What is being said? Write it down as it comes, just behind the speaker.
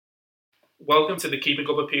Welcome to the Keeping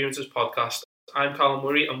Up Appearances podcast. I'm Callum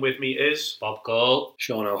Murray, and with me is Bob Cole,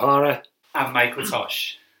 Sean O'Hara, and Michael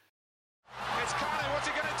Tosh. It's Carney, what's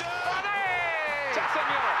he going to do? Ready! Jackson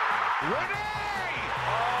Muller. Ready!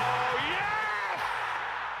 Oh, yes!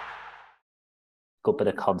 Good bit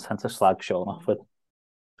of content to slag Sean off with.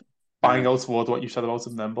 bang out toward what you said about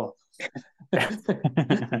him then, but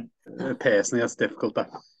personally, that's difficult. That.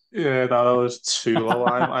 yeah, that was too low.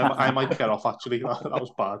 I might get off actually. That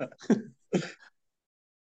was bad.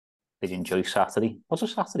 Did you enjoy Saturday? Was it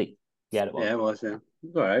Saturday? Yeah, it was. Yeah, it was. Yeah,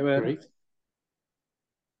 all right. Well, Great.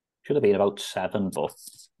 Should have been about 7, but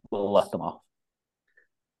we'll let them off.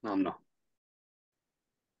 no, I'm not.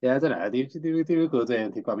 Yeah, I don't know. They were good.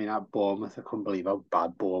 I mean, at Bournemouth, I couldn't believe how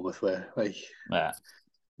bad Bournemouth were. Like, Yeah,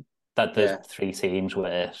 that there's 3 teams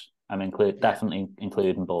worse. I'm definitely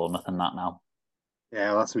including Bournemouth in that now.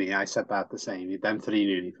 yeah, well, that's me. I said that the same. Them 3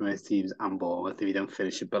 newly promoted teams and Bournemouth. If you don't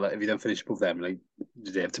finish above them, like, you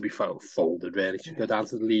deserve to be folded. Really, should go down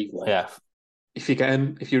to the League One. Yeah,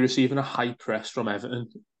 If you're receiving a high press from Everton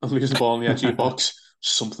and losing the ball in the edge of your box,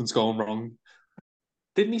 something's going wrong.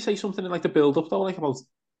 Didn't he say something in like the build up though, like about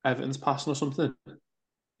Everton's passing or something?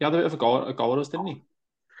 He had a bit of a go at us, didn't he?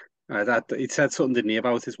 He said something, didn't he,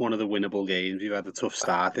 about it's one of the winnable games. We've had a tough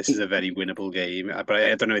start. This is a very winnable game. But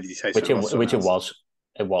I don't know, did he say which something it was.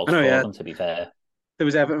 It was I know, for yeah. them, to be fair. There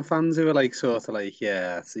was Everton fans who were like, sort of like,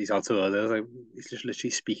 yeah, he's out to order. I was like, he's just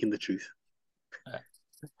literally speaking the truth.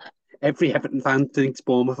 Every Everton fan thinks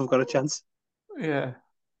Bournemouth have got a chance. Yeah.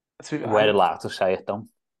 We're allowed to say it, though.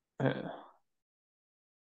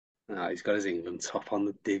 No, he's got his England top on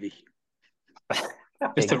the divvy. Just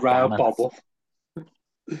Big to rile banner. Bob up.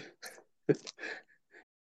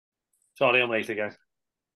 Sorry, I'm late again.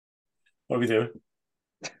 What are we doing?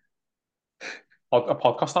 A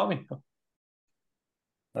podcast, aren't we?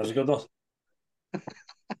 That was a good one.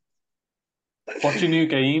 What's your new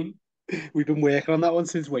game? We've been working on that one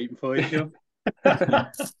since waiting for you, Joe. I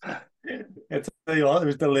tell you what, it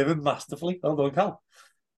was delivered masterfully. Well done, Cal.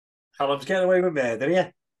 Callum's getting away with murder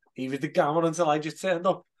here. He was the gammon until I just turned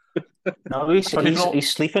up. No, he's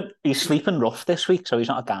sleeping. He's sleeping rough this week, so he's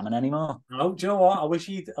not a gammon anymore. No, do you know what? I wish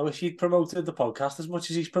he'd promoted the podcast as much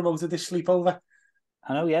as he's promoted this sleepover.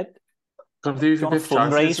 I know, yeah. Do You want to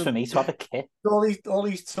fundraise for me to have a kit? All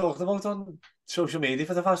he's talked about on social media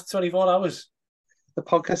for the past 24 hours. The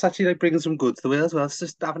podcast actually like bringing some good to the world as well. It's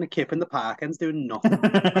just having a kip in the park and it's doing nothing.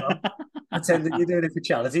 Pretending you're doing it for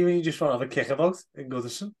charity when you just want to have a kickabout in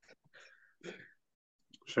Goodison.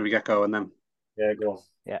 Shall we get going then? Yeah, go on.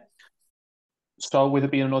 Yeah. So with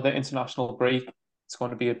it being another international break, it's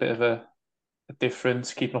going to be a bit of a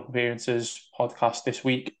different Keeping Up Appearances podcast this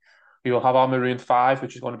week. We will have our Maroon 5,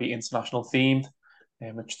 which is going to be international themed,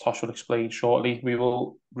 which Tosh will explain shortly. We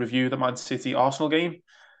will review the Man City Arsenal game,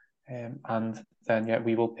 and then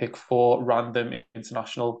we will pick 4 random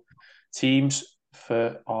international teams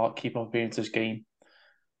for our Keeping Up Appearances game.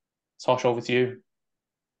 Tosh, over to you.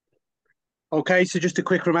 Okay, so just a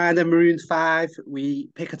quick reminder, Maroon 5, we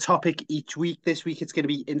pick a topic each week. This week it's going to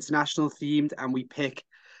be international themed and we pick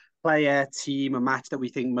player, team, a match that we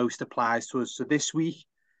think most applies to us. So this week,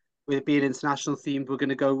 with it being international themed, we're going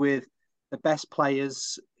to go with the best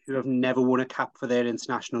players who have never won a cap for their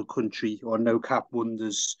international country or no cap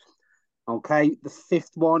wonders. Okay, the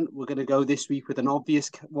 5th one, we're going to go this week with an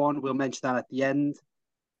obvious one. We'll mention that at the end.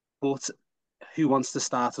 But who wants to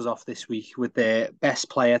start us off this week with their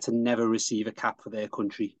best player to never receive a cap for their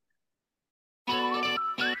country? Oh,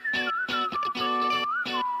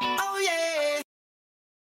 yeah!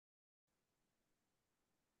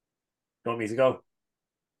 You want me to go?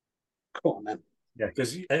 Come on, then. Yeah,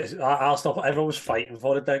 because I'll stop. Everyone was fighting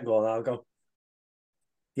for it then. Go on, I'll go.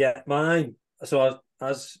 Yeah, mine. So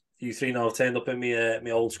as you 3 know, I've turned up in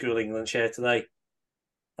my old school England shirt today.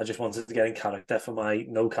 I just wanted to get in character for my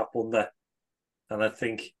no cap wonder. And I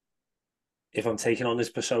think if I'm taking on this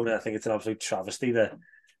persona, I think it's an absolute travesty that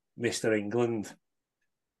Mr. England,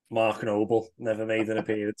 Mark Noble, never made an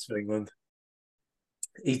appearance for England.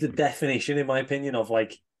 He's the definition, in my opinion, of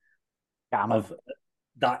like of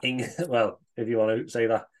that well, if you want to say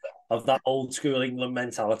that, of that old school England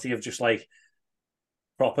mentality of just like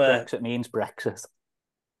proper. Brexit means Brexit.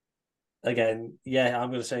 Again, yeah, I'm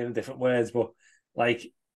going to say it in different words, but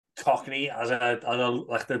like Cockney as a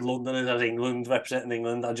like the Londoners as England representing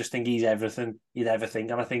England. I just think he's everything you'd ever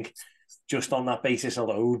think, and I think just on that basis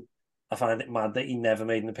alone, I find it mad that he never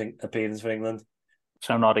made an appearance for England.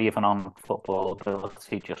 So not even on football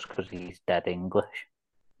ability, just because he's dead English.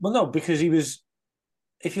 Well, no, because he was.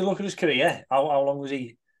 If you look at his career, how long was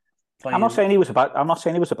he playing? I'm not saying he was a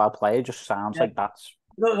bad player. It just sounds like that's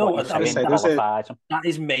No, what I mean, that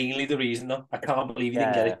is mainly the reason, though. I can't believe he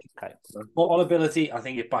didn't get it. Okay. But on ability, I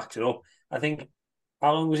think it backs it up. I think,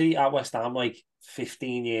 how long was he at West Ham? Like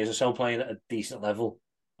 15 years or so, playing at a decent level.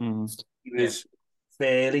 He was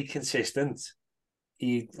fairly consistent.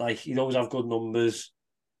 He'd always have good numbers.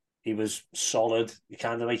 He was solid. You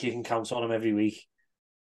kind of like you can count on him every week.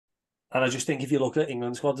 And I just think if you look at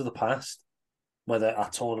England squads of the past, whether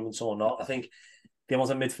at tournaments or not, I think the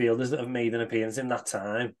amount of midfielders that have made an appearance in that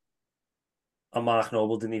time, and Mark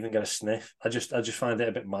Noble didn't even get a sniff. I just find it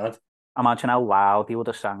a bit mad. Imagine how loud he would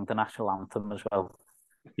have sang the national anthem as well.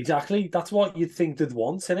 Exactly. That's what you'd think they'd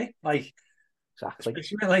want, isn't it? Like, exactly.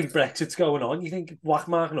 Especially when like Brexit's going on, you think whack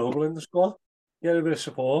Mark Noble in the squad. You get a bit of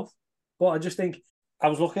support. But I just think I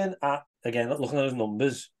was looking at his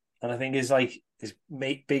numbers, and I think his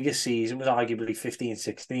biggest season was arguably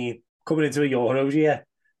 15-16, coming into a Euros year.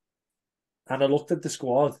 And I looked at the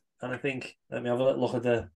squad, and I think, let me have a look at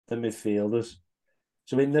the midfielders.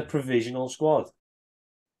 So in the provisional squad,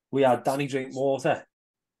 we had Danny Drinkwater,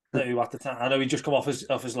 who at the time, I know he just come off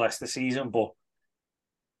his Leicester season, but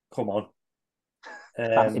come on.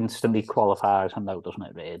 That instantly qualifies him, though, doesn't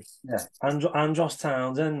it, really? Yeah. Andros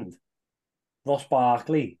Townsend, Ross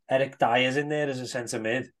Barkley, Eric Dyer's in there as a centre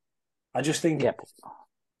mid. I just think... Yeah,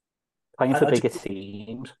 playing for bigger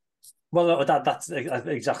teams. Well, that's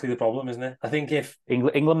exactly the problem, isn't it? I think if...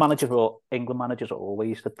 England managers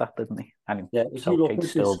always did that, didn't they? I mean, if you look at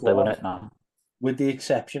still squad, doing it now. With the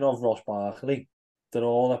exception of Ross Barkley, they're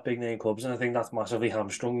all at big-name clubs, and I think that's massively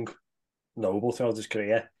hamstrung Noble throughout his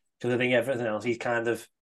career. Because I think everything else, he's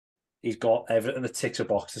got everything that ticks a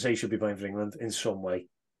box to say he should be playing for England in some way.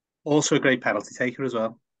 Also a great penalty taker as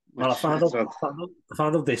well. Well, I found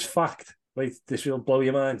out this fact. Wait, this will blow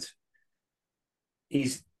your mind.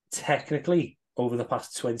 He's technically, over the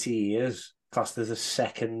past 20 years, classed as the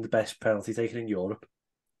second best penalty taker in Europe.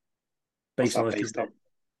 Based on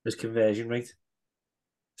his conversion rate.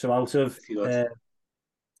 So out of...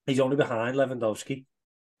 he's only behind Lewandowski.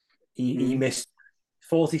 He missed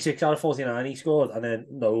 46 out of 49 he scored, and then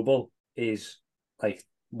Noble is like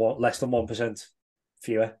less than 1%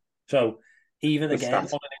 fewer. So even again, on an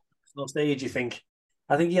international stage,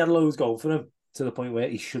 I think he had loads going for him to the point where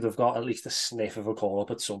he should have got at least a sniff of a call-up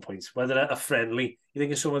at some point. Whether a friendly, you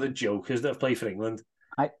think of some of the jokers that have played for England.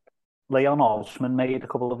 Leon Osman made a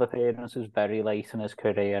couple of appearances very late in his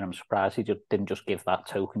career, and I'm surprised he didn't just give that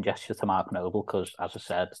token gesture to Mark Noble, because, as I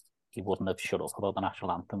said, he wouldn't have shut up about the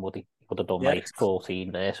national anthem, would he? He would have done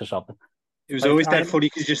 14 verses or something. It was always dead funny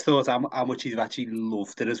because you just thought how much he'd actually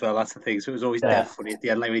loved it as well. That's the thing. So it was always dead funny at the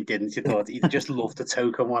end. Like when he didn't, you thought he'd just loved the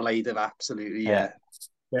token one. Like he'd have absolutely, yeah.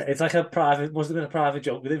 It's like must have been a private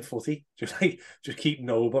joke within footy. Just keep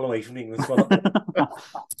Noble away from England.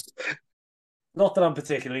 Not that I'm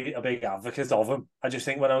particularly a big advocate of him. I just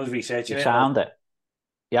think when I was researching it.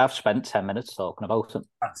 Yeah, I've spent 10 minutes talking about it.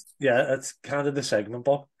 It's kind of the segment,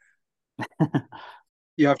 Bob.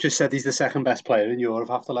 You have just said he's the second best player in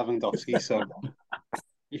Europe after Lewandowski, so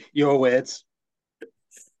your words.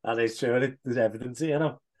 That is true. There's evidence,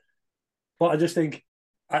 But I just think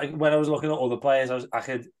when I was looking at other players, I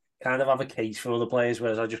could kind of have a case for other players,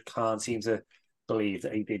 whereas I just can't seem to believe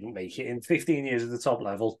that he didn't make it. In 15 years at the top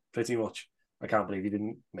level, pretty much, I can't believe he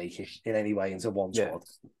didn't make it in any way into one squad.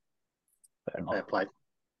 Fair play.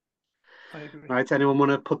 Right, anyone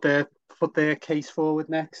want to put their case forward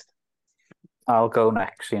next? I'll go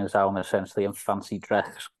next, seeing as I'm essentially in fancy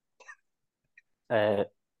dress.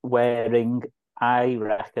 Wearing, I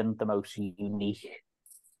reckon, the most unique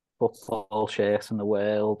football shirt in the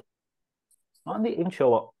world. I'm not even sure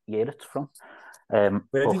what year it's from. Where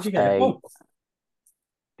did you get it from?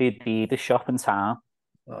 The shop in town.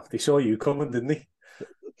 Oh, they saw you coming, didn't they?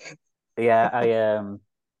 Yeah,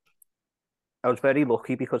 I was very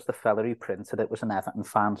lucky because the fella who printed it was an Everton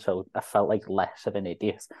fan, so I felt like less of an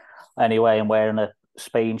idiot. Anyway, I'm wearing a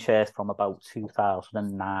Spain shirt from about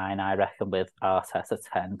 2009, I reckon, with Arteta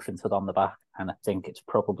 10 printed on the back, and I think it's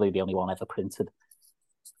probably the only one ever printed.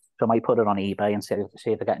 So I might put it on eBay and see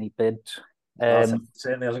if I get any bids.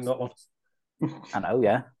 Certainly hasn't got one. I know,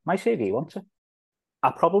 yeah. Might see if you want to.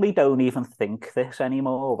 I probably don't even think this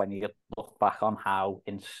anymore when you look back on how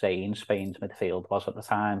insane Spain's midfield was at the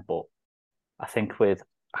time, but I think with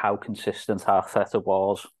how consistent Arteta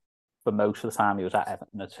was for most of the time he was at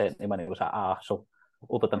Everton, and certainly when he was at Arsenal,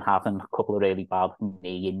 other than having a couple of really bad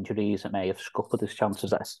knee injuries that may have scuppered his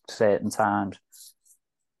chances at certain times,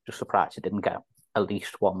 just surprised he didn't get at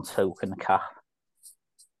least one token cap.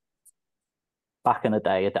 Back in the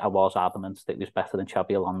day, I was adamant that he was better than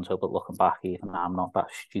Xabi Alonso, but looking back, even I'm not that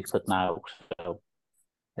stupid now. So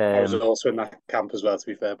I was also in that camp as well, to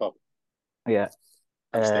be fair, Bob. Yeah.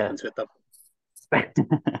 I'm sticking to it though.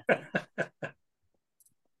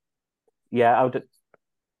 Yeah,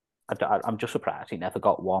 I'm just surprised he never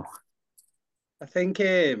got one. I think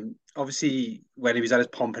obviously when he was at his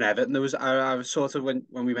pomp in Everton, I was sort of when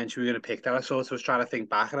we mentioned we were going to pick that, I sort of was trying to think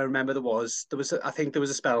back, and I remember I think there was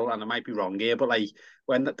a spell, and I might be wrong here, but like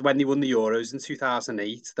when they won the Euros in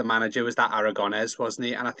 2008, the manager was that Aragonés, wasn't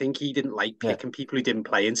he? And I think he didn't like Yeah. picking people who didn't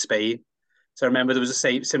play in Spain. So I remember there was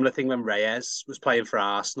a similar thing when Reyes was playing for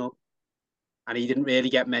Arsenal, and he didn't really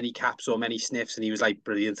get many caps or many sniffs, and he was like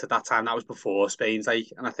brilliant at that time. That was before Spain's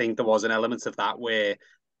like, and I think there was an element of that where,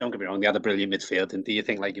 don't get me wrong, they had a brilliant midfield, and do you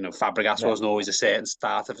think like Fabregas wasn't always a certain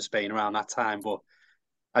starter for Spain around that time, but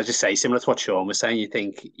I just say similar to what Sean was saying, you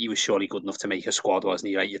think he was surely good enough to make a squad, wasn't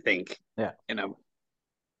he? Like you think, Yeah, I don't know.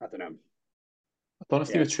 I don't know if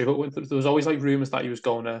they were true, but there was always like rumours that he was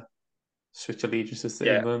going to switch allegiances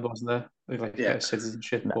to England, wasn't there? Like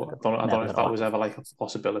citizenship, but I don't know if that was ever like a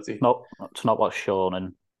possibility. No, it's not what Sean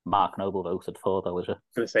and Mark Noble voted for, though, is it? I was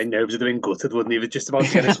going to say, Nobes would have been gutted, wouldn't he? He was just about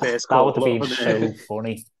to get his first That call. would have been so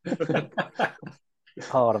funny.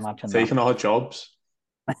 Oh, imagine taking that. our jobs.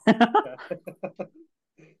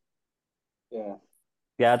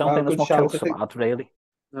 Yeah, I don't think there's much else to add, really.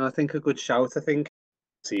 No, I think a good shout. I think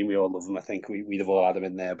team, we all love them. I think we'd have all had them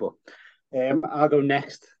in there, but I'll go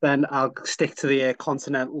next. Then I'll stick to the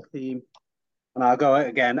continental theme, and I'll go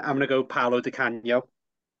again. I'm going to go Paolo Di Canio.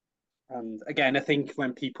 And again, I think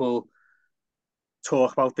when people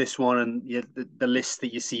talk about this one and the list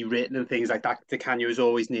that you see written and things like that, Di Canio is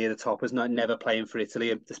always near the top, as never playing for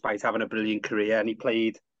Italy, despite having a brilliant career. And he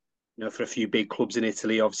played, for a few big clubs in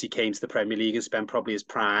Italy. Obviously, came to the Premier League and spent probably his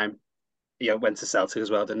prime. He went to Celtic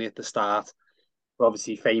as well, didn't he, at the start? But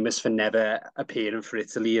obviously, famous for never appearing for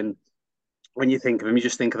Italy. And when you think of him, you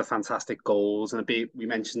just think of the fantastic goals. And we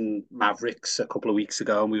mentioned Mavericks a couple of weeks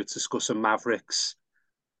ago, and we were discussing Mavericks.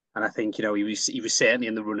 And I think, he was certainly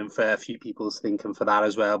in the running for a few people's thinking for that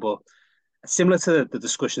as well. But similar to the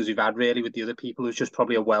discussions we've had really with the other people, who's just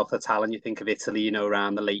probably a wealth of talent. You think of Italy,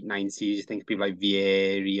 around the late 90s, you think of people like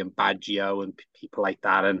Vieri and Baggio and people like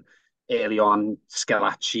that. And early on,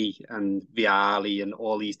 Schillaci and Vialli and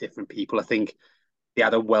all these different people. I think they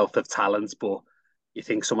had a wealth of talent, but you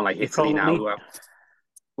think someone like Italy now...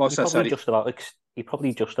 He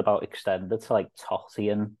probably just about extended to like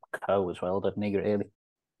Totti and co as well, didn't he, really?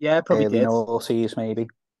 Yeah, probably did. Noughties, maybe.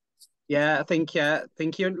 Yeah, I think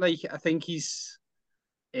he's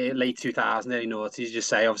late 2000, early noughties. Just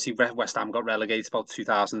say, obviously, West Ham got relegated about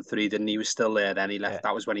 2003, didn't he? He was still there then. He left. Yeah.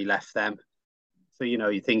 That was when he left them. So,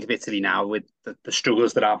 you think of Italy now with the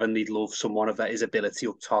struggles they're having. They'd love someone of his ability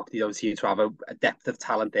up top. They don't seem to have a depth of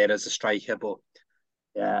talent there as a striker. But,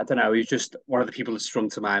 yeah, I don't know. He's just one of the people that sprung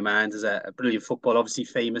to my mind as a brilliant footballer. Obviously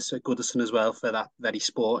famous at Goodison as well for that very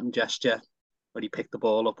sporting gesture, when he picked the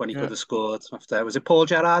ball up when he could have scored after. Was it Paul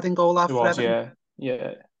Gerrard in goal after? It was,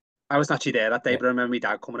 yeah. I wasn't actually there that day, but I remember my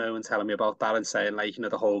dad coming home and telling me about that and saying, like,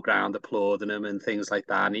 the whole ground applauding him and things like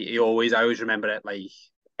that. And I always remember it, like,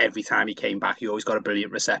 every time he came back, he always got a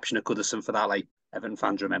brilliant reception at Goodison for that. Like, Everton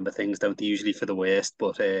fans remember things, don't they, usually for the worst.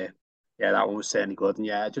 But, that one was certainly good. And,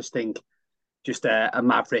 I just think a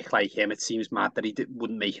maverick like him, it seems mad that he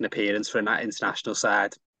wouldn't make an appearance for that international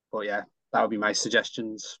side. But, that would be my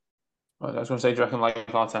suggestions. I was going to say, do you reckon like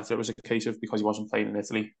Arteta, it was a case of because he wasn't playing in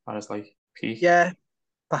Italy at his like peak? Yeah,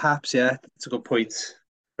 perhaps. Yeah, that's a good point.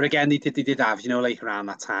 But again, they did have like around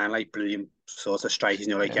that time like brilliant sort of strikers.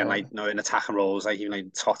 In attacking roles like even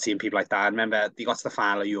like Totti and people like that. I remember they got to the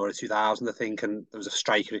final of Euro 2000, I think, and there was a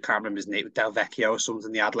striker, I can't remember his name, Del Vecchio or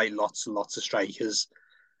something. They had like lots and lots of strikers.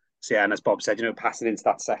 So and as Bob said, passing into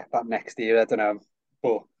that next year, I don't know.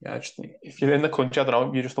 But I just think if you're in the country, I don't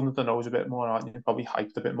know, you're just under the nose a bit more, aren't you? You're probably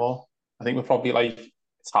hyped a bit more. I think we're probably like,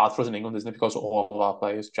 it's hard for us in England, isn't it? Because all of our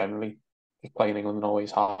players generally play in England and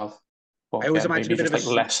always have. But I always imagine a bit of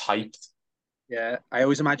less hyped. Yeah, I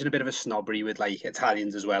always imagine a bit of a snobbery with like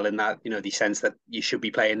Italians as well, in that, the sense that you should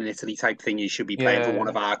be playing in Italy type thing. You should be playing for one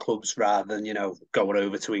of our clubs rather than, going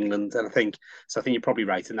over to England. And I think you're probably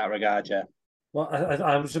right in that regard, yeah. Well,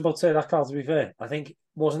 I was about to say that, Carl, to be fair. I think,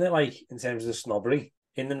 wasn't it like, in terms of the snobbery,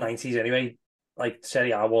 in the 90s anyway, like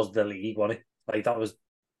Serie A was the league, wasn't it? Like that was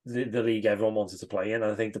the league everyone wanted to play in.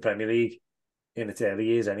 And I think the Premier League, in its early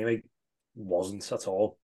years anyway, wasn't at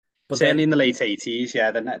all. But certainly in the late 80s,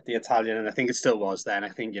 the Italian, and I think it still was then. I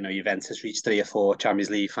think, Juventus reached 3 or 4 Champions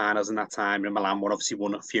League finals in that time. And Milan obviously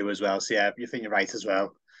won a few as well. So, you think you're right as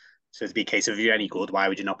well. So it'd be a case of, if you're any good, why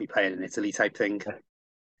would you not be playing in Italy type thing?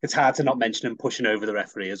 It's hard to not mention him pushing over the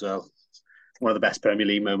referee as well. One of the best Premier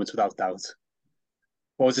League moments, without doubt.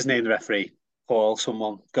 What was his name, the referee? Paul,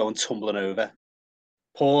 someone going tumbling over.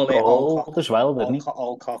 Paul Gold as well, didn't he?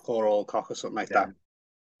 Alcock or Alcock or something like Yeah. that.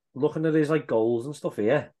 Looking at his like goals and stuff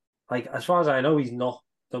here, like as far as I know, he's not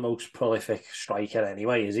the most prolific striker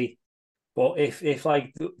anyway, is he? But if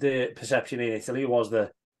like the perception in Italy was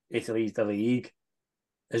that Italy's the league,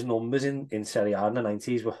 his numbers in Serie A in the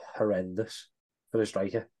 90s were horrendous for a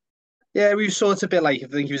striker. Yeah, he was sort of a bit like, I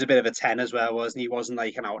think he was a bit of a 10 as well, wasn't he? He wasn't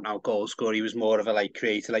like an out-and-out goal scorer. He was more of a like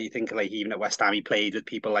creator. Like you think like even at West Ham he played with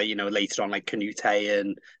people like, later on like Canute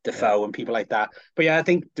and Defoe and people like that. But yeah, I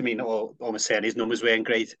think, almost saying his numbers weren't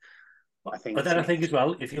great. But then I think as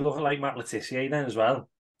well, if you look at like Matt Letizia then as well,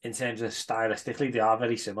 in terms of stylistically, they are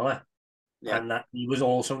very similar. Yeah. And that he was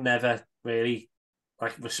also never really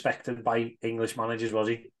like respected by English managers, was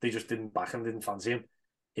he? They just didn't back him, didn't fancy him.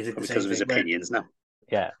 Is it the because same of his thing opinions now.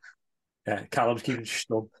 Yeah. Yeah, Callum's keeping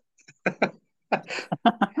stum.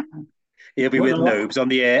 He'll be Well, with no. Nobes on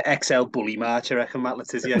the XL Bully March, I reckon, Matt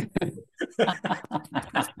Letizia.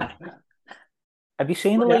 Have you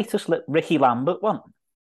seen the latest Ricky Lambert one?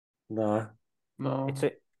 No. No.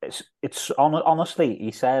 Honestly,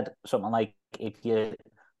 he said something like, if you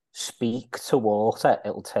speak to water,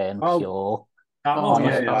 it'll turn pure. I've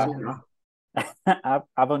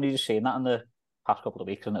only just seen that in the past couple of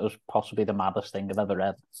weeks, and it was possibly the maddest thing I've ever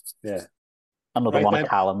read. Yeah. Another Right one then. of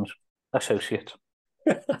Callum's associates.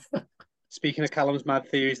 Speaking of Callum's mad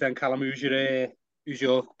theories, then Callum, who's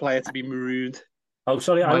your player to be marooned? Oh,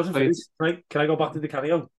 sorry, I wasn't Please. finished. Can I go back to the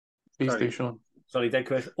Canio? Please Sorry. do, Sean. Sorry, dead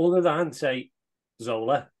quick. Other than, say,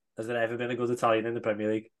 Zola, has there ever been a good Italian in the Premier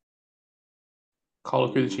League?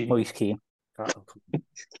 Carlo Cudicini. Moise Keane.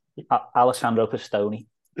 Alessandro Pistoni.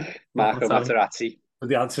 Marco Materazzi. But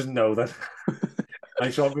the answer's no, then.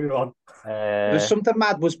 Nice one, move on. There's something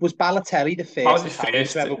mad. Was Balotelli the first Italian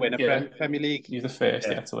to ever win a Premier League? He's the first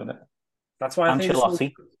to win it. That's why I think there's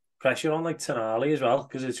Ancelotti. so pressure on like Tonali as well,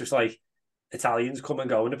 because it's just like Italians come and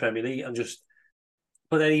go in the Premier League and just.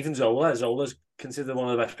 But then even Zola's considered one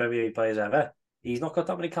of the best Premier League players ever. He's not got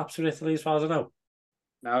that many caps for Italy, as far as I know.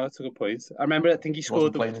 No, that's a good point. I think he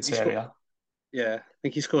scored Playing in Serie A. Yeah, I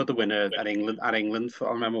think he scored the winner at England. I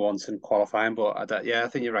remember once in qualifying, but I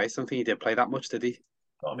think you're right. I don't think he did play that much, did he?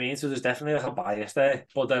 What I mean, so there's definitely like a bias there,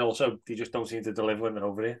 but then also they just don't seem to deliver women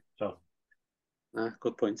over here. So,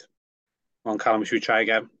 Good point. On Callum, should we try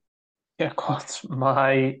again? Yeah, God.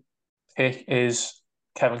 My pick is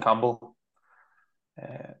Kevin Campbell.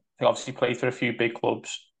 He obviously played for a few big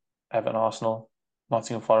clubs, Everton, Arsenal,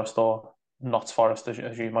 Nottingham Forest, or Notts Forest,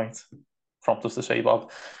 as you might prompt us to say,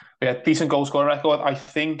 Bob. But yeah, decent goal scoring record. I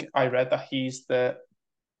think I read that he's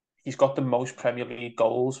got the most Premier League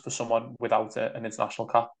goals for someone without an international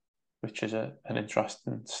cap, which is an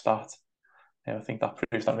interesting stat. I think that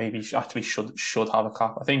proves that maybe he actually should have a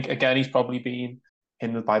cap. I think, again, he's probably been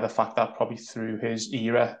hindered by the fact that probably through his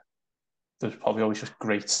era, there's probably always just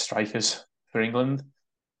great strikers for England.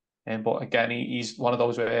 But again, he's one of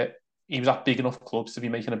those where he was at big enough clubs to be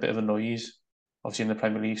making a bit of a noise. Obviously in the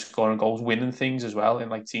Premier League, scoring goals, winning things as well, in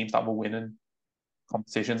like teams that were winning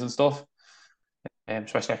competitions and stuff.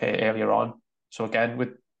 Especially like earlier on. So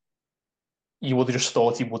again, you would have just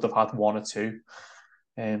thought he would have had one or two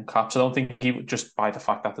caps. I don't think he would, just by the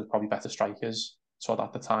fact that there's probably better strikers. So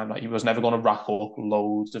at the time, like, he was never going to rack up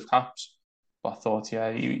loads of caps. But I thought,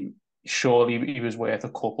 yeah, surely he was worth a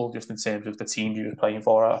couple just in terms of the team he was playing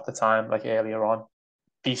for at the time, like earlier on.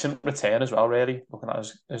 Decent return as well, really, looking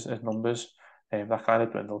at his numbers. That kind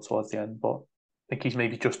of dwindled towards the end, but I think he's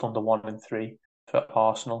maybe just under 1 in 3 for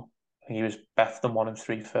Arsenal. I think he was better than 1 in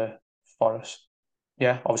 3 for Forest.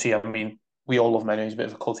 Yeah, obviously, I mean, we all love Menno. He's a bit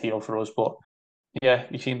of a cult hero for us, but yeah,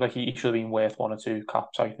 he seemed like he should have been worth 1 or 2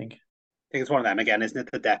 caps, I think. I think it's one of them again, isn't it?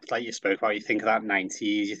 The depth, like you spoke about. You think of that 90s,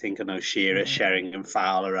 you think of Shearer, Sheringham,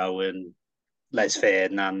 Fowler, Owen, Les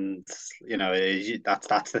Ferdinand.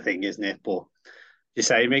 That's the thing, isn't it? But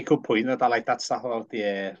you make a good point that stuff about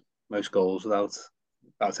the most goals without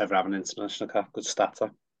ever having an international cap. Good stats.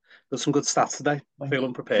 Got some good stats today.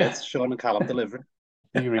 Feeling prepared. Sean and Callum delivering.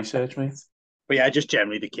 Do your research, mate. But yeah, just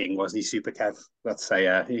generally the king, wasn't he? Super Kev. Let's say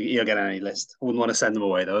he'll get any list. I wouldn't want to send him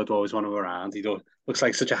away though. I'd always want him around. He looks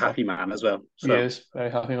like such a happy man as well. So. He is very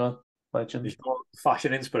happy man. Legend. He's got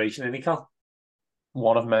fashion inspiration, isn't he, Cal?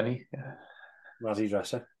 One of many. Yeah. Razzie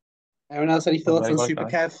dresser. Anyone else any thoughts on Super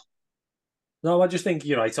Kev? No, I just think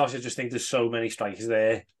you're right, Tosh. I just think there's so many strikers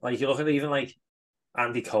there. Like you look at even like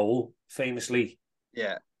Andy Cole, famously,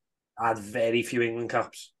 had very few England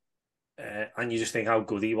caps, and you just think how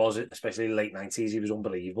good he was, especially late 90s. He was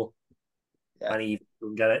unbelievable, and he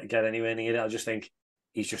didn't get anywhere near it. I just think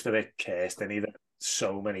he's just a bit cursed, and either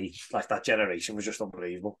so many like that generation was just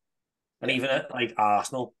unbelievable. And even at like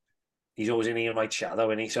Arsenal, he's always in Ian Wright's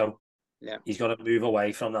shadow, isn't he? So Yeah. He's got to move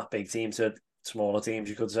away from that big team to smaller teams,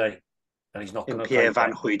 you could say. And he's not going And to Pierre play.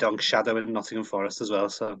 Van Hooijdonk shadow in Nottingham Forest as well.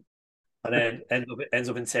 So, And then ends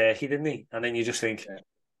up in Turkey, didn't he? And then you just think,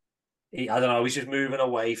 I don't know, he's just moving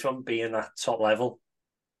away from being that top level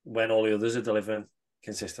when all the others are delivering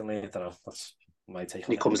consistently. I don't know. That's my take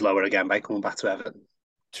on he it. comes lower again by coming back to Everton.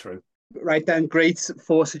 True. Right then, great.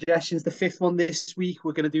 4 suggestions. The 5th one this week,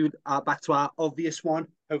 we're going to do back to our obvious one.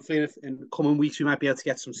 Hopefully, in coming weeks, we might be able to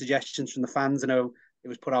get some suggestions from the fans. I know it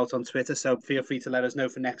was put out on Twitter, so feel free to let us know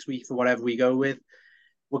for next week for whatever we go with.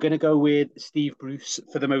 We're going to go with Steve Bruce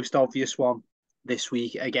for the most obvious one this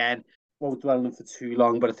week. Again, won't dwell on them for too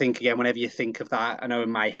long, but I think, again, whenever you think of that, I know in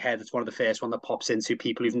my head, it's one of the first one that pops into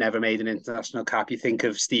people who've never made an international cap. You think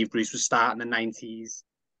of Steve Bruce was starting in the 90s,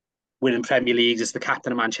 winning Premier Leagues as the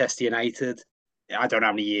captain of Manchester United. I don't know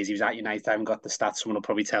how many years he was at United. I haven't got the stats. Someone will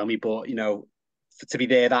probably tell me. But, to be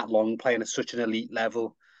there that long, playing at such an elite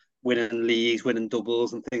level, winning leagues, winning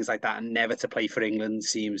doubles and things like that, and never to play for England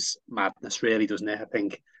seems madness, really, doesn't it? I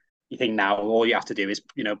think you think now all you have to do is,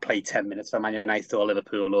 play 10 minutes for Man United or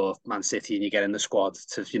Liverpool or Man City and you get in the squad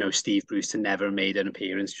to, Steve Bruce to never have made an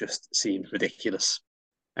appearance just seems ridiculous.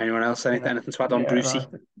 Anyone else? Anything to add on Brucey?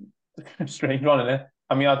 No, strange one, isn't it?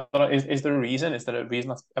 I mean, I don't know, is there a reason? Is there a reason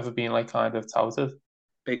that's ever been like kind of touted?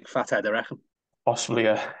 Big fat head, I reckon. Possibly,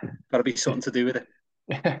 yeah. Got to be something to do with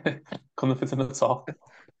it. Couldn't fit in the top.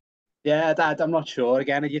 Yeah, I'm not sure.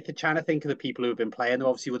 Again, you're trying to think of the people who have been playing. There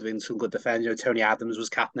obviously would have been some good defenders. Tony Adams was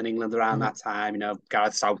captain in England around that time.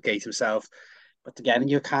 Gareth Southgate himself. But again,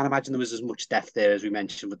 you can't imagine there was as much depth there as we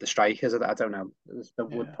mentioned with the strikers. I don't know.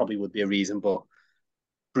 There probably would be a reason, but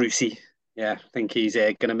Brucey, I think he's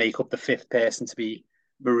going to make up the 5th person to be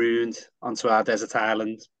marooned onto our desert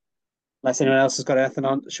island. Unless anyone else has got anything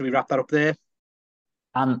on, should we wrap that up there?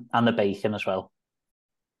 And the bacon as well.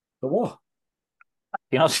 The what?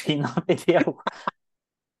 You not seen that video?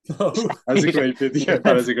 No. That's a great video.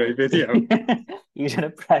 That is a great video. He's in a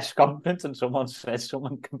press conference and someone says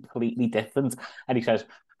something completely different. And he says,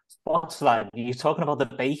 "What's that? Are you talking about the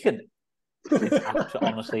bacon?"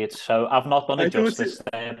 Honestly, it's so... I've not done it justice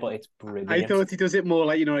there, but it's brilliant. I thought he does it more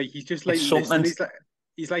like, he's just like something...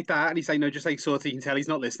 He's like that, and he's like, no, just like sort of, you can tell he's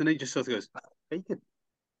not listening. He just sort of goes, bacon.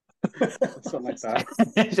 Something like that.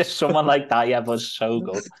 It's just someone like that, yeah, but so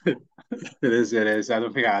good. It is. I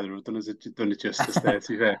don't think either have done it justice there, to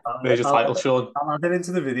be fair. There's your title, Sean. I'll add it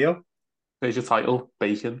into the video. There's your title,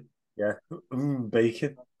 bacon. Yeah.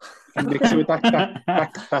 Bacon. And mix it with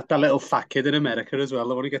that little fat kid in America as well.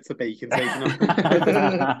 The one who gets the bacon taken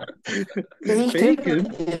off.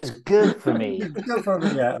 Bacon is good for me. Good for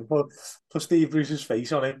me, yeah. Put Steve Bruce's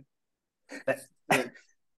face on it.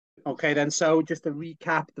 Okay, then. So just to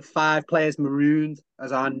recap, the 5 players marooned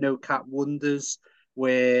as our no-cap wonders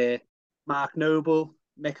were Mark Noble,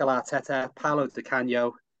 Mikel Arteta, Paolo Di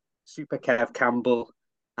Canio, Super Kev Campbell,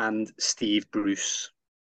 and Steve Bruce.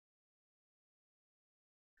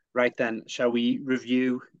 Right then, shall we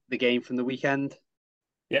review the game from the weekend?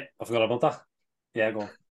 Yeah, I forgot about that. Yeah, go on.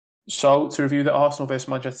 So, to review the Arsenal versus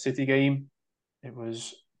Manchester City game, it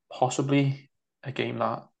was possibly a game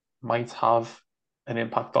that might have an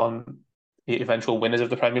impact on the eventual winners of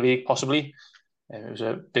the Premier League, possibly. It was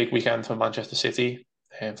a big weekend for Manchester City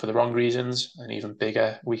for the wrong reasons, an even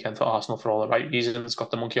bigger weekend for Arsenal for all the right reasons.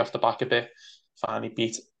 Got the monkey off the back a bit, finally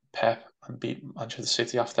beat Pep and beat Manchester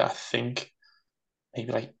City after, I think,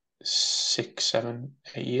 maybe like 6, 7,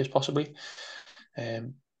 8 years, possibly.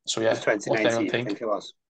 So, yeah, it was 2019, I think it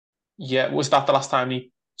was. Yeah, was that the last time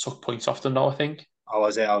he took points off them, though, I think? Oh,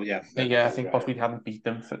 was it? Oh, yeah. Yeah, I think possibly he hadn't beat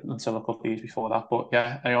them until a couple of years before that. But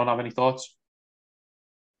yeah, anyone have any thoughts?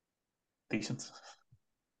 Decent.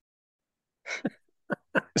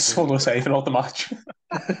 Someone will say about the match.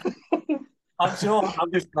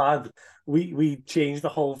 I'm just glad we changed the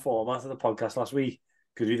whole format of the podcast last week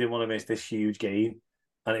because we didn't want to miss this huge game,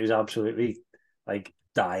 and it was absolutely like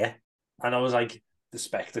dire. And I was like, the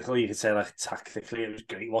spectacle, you could say, like tactically, it was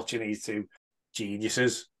great watching these two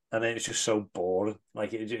geniuses, and then it's just so boring.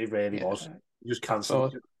 Like it really was. You just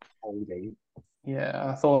cancelled the whole game.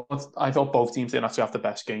 Yeah, I thought both teams didn't actually have the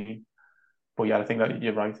best game. But yeah, I think that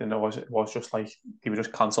you're right. And it was just like they were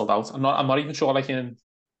just cancelled out. I'm not even sure like in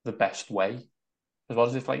the best way. It was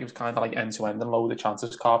as if like it was kind of like end to end and load of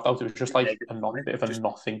chances carved out. It was just like bit of a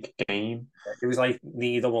nothing game. It was like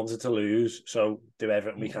neither wanted to lose, so do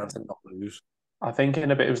everything we can to not lose. I think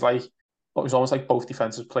in a bit it was almost like both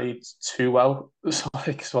defenses played too well. So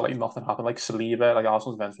like nothing happened. Like Saliba, like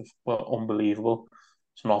Arsenal's defense were unbelievable.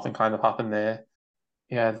 So nothing kind of happened there.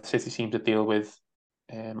 Yeah, the City seemed to deal with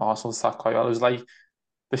Arsenal's attack quite well. It was like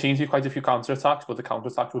there seemed to be quite a few counter attacks, but the counter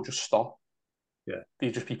attacks would just stop.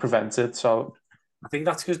 they'd just be prevented. So I think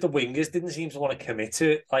that's because the wingers didn't seem to want to commit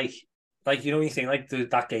to it. Like you think like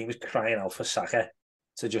that game was crying out for Saka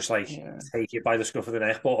to just take it by the scruff of the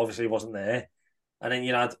neck, but obviously it wasn't there. And then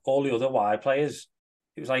you had all the other wide players.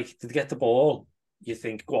 It was like, did they get the ball? You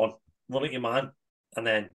think, go on, run at your man. And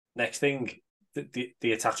then next thing,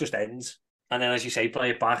 the attack just ends. And then, as you say,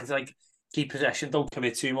 play it back. It's like, keep possession, don't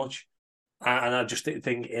commit too much. And I just think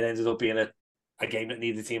it ended up being a game that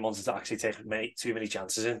neither team wanted to actually take too many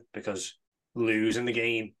chances in, because losing the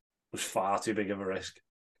game was far too big of a risk.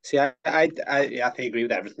 See, I think I agree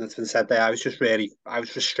with everything that's been said there. I was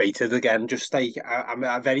frustrated again. Just like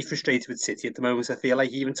I'm very frustrated with City at the moment. I feel like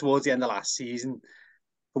even towards the end of last season,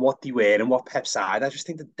 for what they were and what Pep's side, I just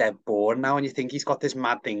think they're dead boring now. And you think he's got this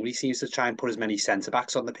mad thing where he seems to try and put as many centre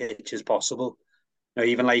backs on the pitch as possible. You know,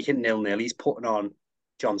 even like in 0-0, he's putting on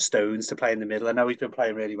John Stones to play in the middle. I know he's been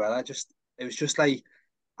playing really well. It was just like,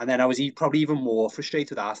 and then I was probably even more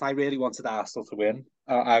frustrated with Arsenal. I really wanted Arsenal to win.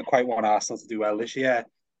 I quite want Arsenal to do well this year.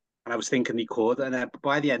 And I was thinking they could. And then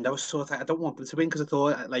by the end, I was sort of, I don't want them to win, because I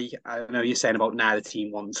thought, like, I know you're saying about neither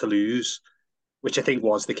team wanting to lose, which I think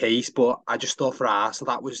was the case. But I just thought for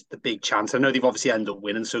Arsenal, that was the big chance. I know they've obviously ended up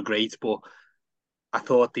winning, so great. But I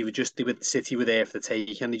thought City were there for the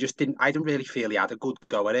take. And I didn't really feel he had a good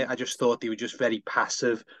go at it. I just thought they were just very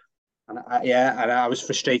passive. And I was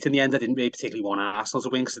frustrated in the end. I didn't really particularly want Arsenal to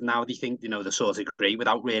win, because now they think, they're sort of great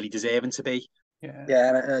without really deserving to be.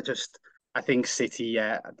 Yeah, I think City,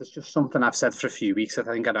 there's just something I've said for a few weeks. I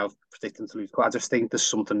think I know predicting to lose. I just think there's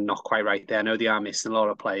something not quite right there. I know they are missing a lot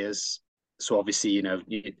of players. So obviously, you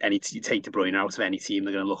take De Bruyne out of any team,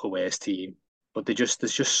 they're going to look a worse team. But there's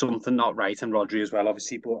just something not right, and Rodri as well,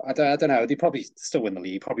 obviously. But I don't know. They probably still win the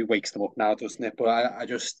league. Probably wakes them up now, doesn't it? But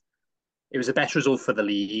it was a better result for the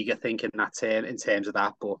league, I think, in terms of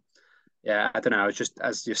that. But yeah, I don't know. I was just,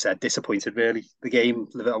 as you said, disappointed, really. The game,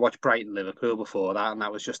 I watched Brighton-Liverpool before that, and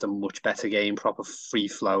that was just a much better game, proper free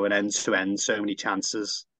flow and end-to-end, so many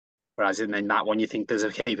chances. Whereas in that one, you think there's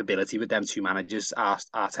a capability with them two managers,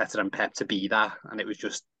 Arteta and Pep, to be that, and it was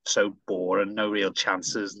just so boring, no real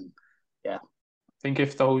chances. And yeah. I think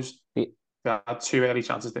if they had two early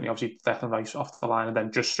chances, then obviously Declan Rice off the line, and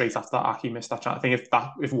then just straight after that, Aki missed that chance. I think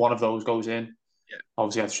if one of those goes in,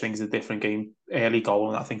 obviously I just think it's a different game. Early goal,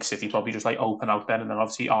 and I think City probably just open out then, and then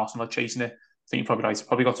obviously Arsenal are chasing it. I think you're probably right. It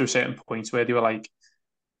probably got to a certain point where they were like,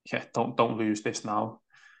 yeah, don't lose this now.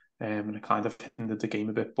 And it kind of hindered the game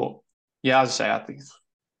a bit. But yeah, as I say, I think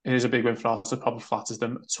it is a big win for Arsenal. It probably flatters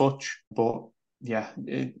them a touch. But yeah,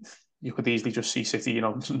 you could easily just see City,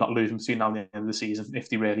 not losing between now and the end of the season if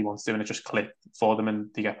they really want to, and it just clicked for them and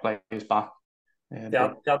they get players back. They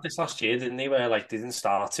had this last year, didn't they, where they didn't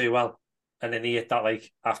start too well. And then he hit that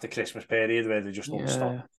after Christmas period where they just don't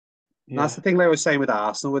stop. Yeah. That's the thing I was saying with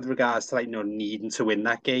Arsenal with regards to needing to win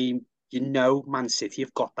that game. Man City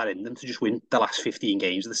have got that in them to just win the last 15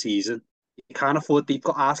 games of the season. You can't afford.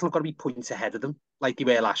 Arsenal have got to be points ahead of them, like they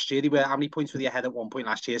were last year. How many points were they ahead at one point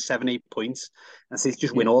last year? 7-8 points, and City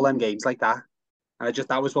just win all them games like that. And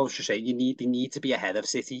that was what I was just saying. They need to be ahead of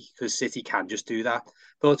City, because City can just do that.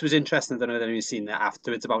 Thought it was interesting. I don't know if anyone's seen that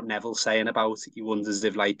afterwards about Neville saying about he wonders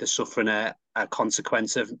if they're suffering a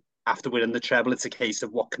consequence of after winning the treble. It's a case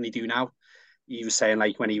of what can they do now. He was saying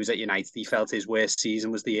when he was at United, he felt his worst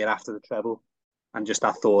season was the year after the treble, and just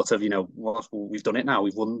that thought of we've done it now.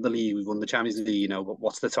 We've won the league. We've won the Champions League.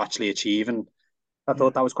 What's there to actually achieve? And I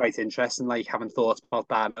thought that was quite interesting. Having thoughts about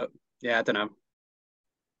that. But yeah, I don't know.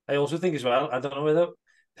 I also think as well, I don't know whether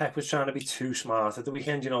Pep was trying to be too smart at the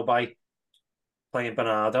weekend, by playing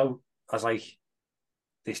Bernardo as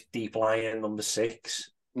this deep lying number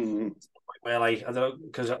 6. Mm-hmm. Where I don't know,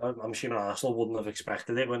 because I'm assuming Arsenal wouldn't have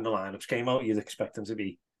expected it when the lineups came out. You'd expect them to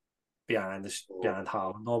be behind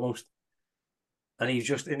Haaland almost. And he's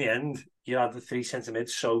just, in the end, you had the 3 centre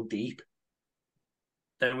mids so deep.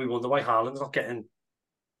 Then we wonder why Haaland's not getting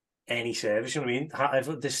any service. You know what I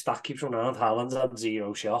mean? This stat keeps running around. Haaland's had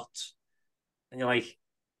 0 shots. And you're like,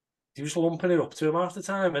 he was lumping it up to him half the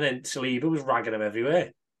time. And then Saliba was ragging him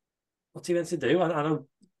everywhere. What's he meant to do? I know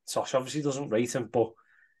Tosh obviously doesn't rate him, but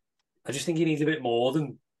I just think he needs a bit more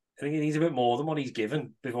than what he's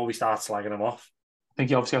given before we start slagging him off. I think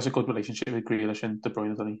he obviously has a good relationship with Grealish and De Bruyne,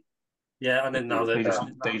 doesn't he? Yeah, and then now they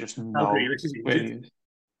just know where he is.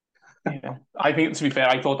 Yeah, I think, to be fair,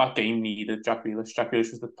 I thought that game needed Jack Grealish. Jack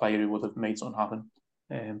Grealish was the player who would have made something happen.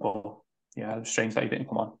 But yeah, it was strange that he didn't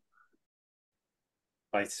come on.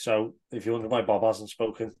 Right, so if you wonder why Bob hasn't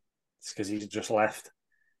spoken, it's because he's just left.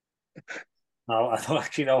 Now, I don't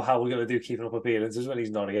actually know how we're going to do keeping up appearances when he's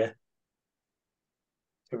not here.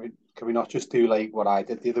 Can we not just do what I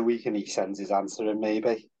did the other week and he sends his answer in,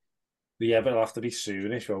 maybe? Yeah, but it'll have to be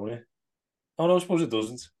soonish, won't it? Oh, no, I suppose it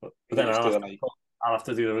doesn't. But then I'll have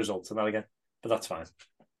to do the results and that again. But that's fine.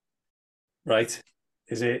 Right.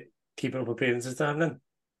 Is it keeping up appearances time then?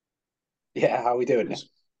 Yeah, how are we doing it?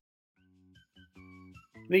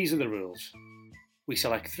 These are the rules. We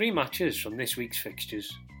select 3 matches from this week's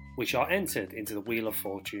fixtures, which are entered into the Wheel of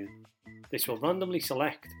Fortune. This will randomly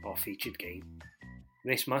select our featured game.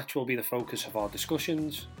 This match will be the focus of our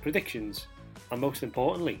discussions, predictions, and most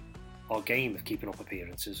importantly, our game of keeping up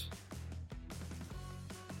appearances.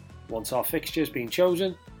 Once our fixture has been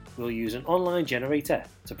chosen, we'll use an online generator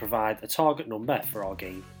to provide a target number for our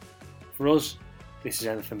game. For us, this is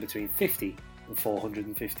anything between 50 and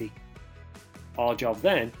 450. Our job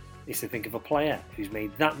then is to think of a player who's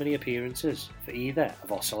made that many appearances for either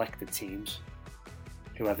of our selected teams.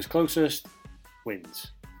 Whoever's closest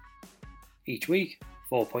wins. Each week,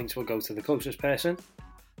 4 points will go to the closest person,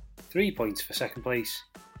 3 points for second place,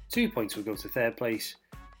 2 points will go to third place,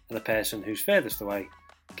 and the person who's furthest away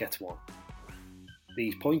gets 1.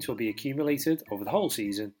 These points will be accumulated over the whole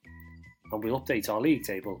season, and we'll update our league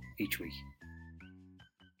table each week.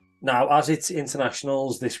 Now, as it's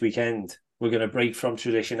internationals this weekend, we're going to break from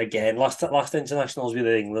tradition again. Last internationals we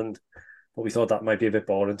did England, but we thought that might be a bit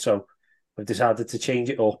boring, so we've decided to change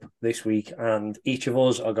it up this week, and each of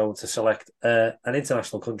us are going to select an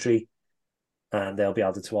international country, and they'll be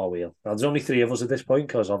added to our wheel. Now, there's only 3 of us at this point,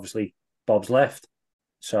 because obviously Bob's left,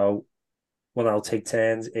 so we'll now take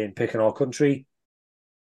turns in picking our country.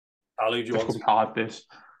 Al, who do you want? It's going to be hard, this.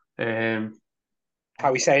 How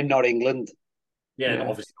are we saying not England? Yeah, Yeah.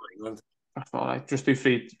 obviously not England. I thought I'd just do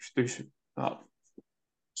 3. Just do that.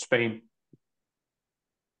 Spain.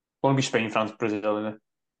 Want to be Spain, France, Brazil, innit?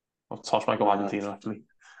 I'll toss my go Argentina, actually.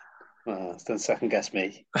 Don't second guess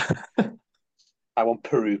me. I want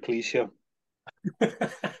Peru, please, show.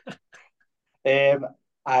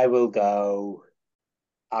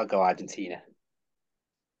 I'll go Argentina.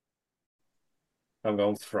 I'm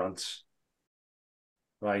going to France.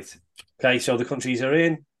 Right. Okay, so the countries are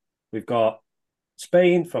in. We've got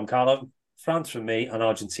Spain from Callum, France from me, and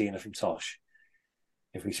Argentina from Tosh.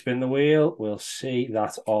 If we spin the wheel, we'll see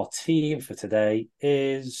that our team for today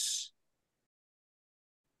is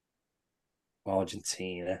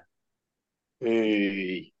Argentina.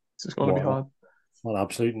 Hey. This is going to be hard. What an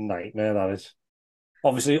absolute nightmare that is.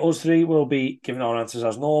 Obviously, us 3 will be giving our answers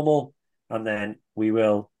as normal, and then we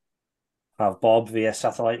will have Bob via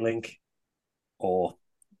satellite link or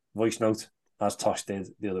voice note, as Tosh did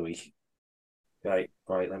the other week. Right,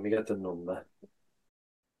 let me get the number.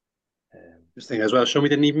 Just think as well, Sean, we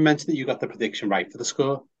didn't even mention that you got the prediction right for the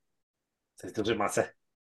score. It doesn't matter.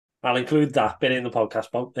 I'll include that bit in the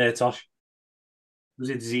podcast, Bob. Tosh. Was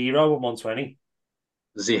it 0 and 120?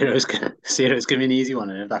 Zero's going to be an easy one,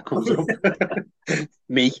 and if that comes up.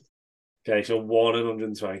 Me. Okay, so 1 and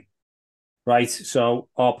 120. Right, so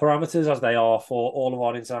our parameters, as they are for all of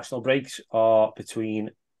our international breaks, are between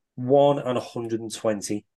 1 and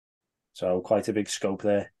 120. So quite a big scope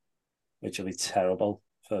there, which will be terrible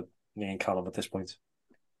for me and Callum at this point.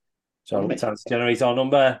 So time to generate our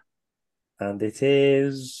number, and it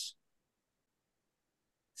is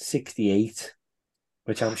 68,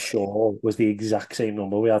 which I'm sure was the exact same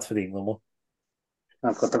number we had for the England one.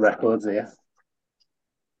 I've got the records here.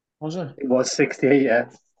 Was it? It was 68, yeah.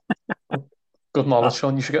 Good knowledge,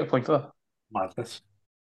 Sean. You should get a point for that. Madness.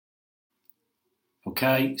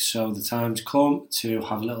 Okay, so the time's come to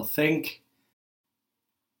have a little think.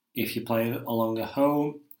 If you're playing along at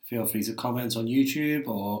home, feel free to comment on YouTube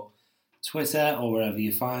or Twitter or wherever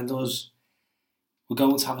you find us. We're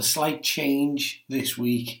going to have a slight change this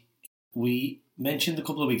week. We mentioned a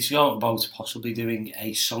couple of weeks ago about possibly doing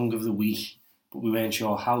a song of the week, but we weren't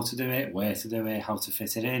sure how to do it, where to do it, how to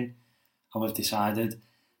fit it in, and we've decided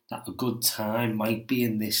that a good time might be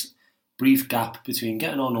in this brief gap between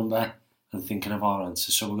getting our number and thinking of our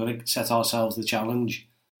answer. So we're going to set ourselves the challenge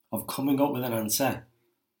of coming up with an answer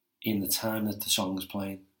in the time that the song's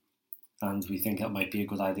playing. And we think that might be a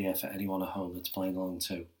good idea for anyone at home that's playing along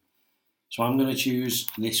too. So I'm going to choose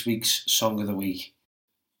this week's Song of the Week.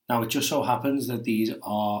 Now, it just so happens that these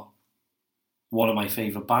are one of my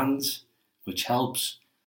favourite bands, which helps.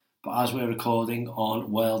 But as we're recording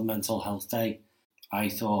on World Mental Health Day, I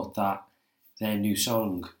thought that their new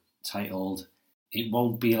song, titled It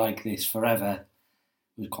Won't Be Like This Forever,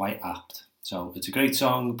 was quite apt. So it's a great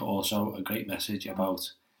song, but also a great message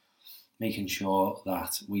about making sure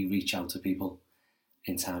that we reach out to people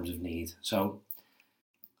in times of need. So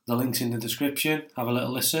the link's in the description, have a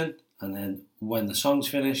little listen, and then when the song's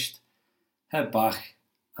finished, head back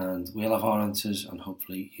and we'll have our answers, and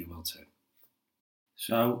hopefully you will too.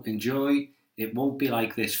 So enjoy It Won't Be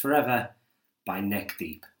Like This Forever by Neck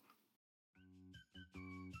Deep.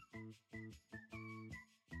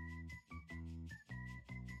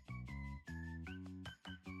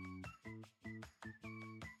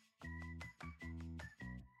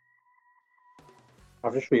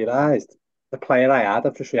 I've just realised the player I had.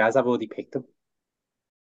 I've just realised I've already picked him.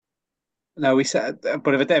 No, we said,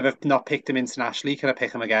 but if I've not picked him internationally, can I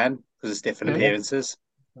pick him again? Because it's different Yeah. appearances.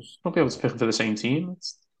 Not be able to pick them for the same team.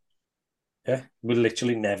 Yeah, we've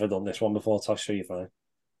literally never done this one before, Tosh, so you're fine.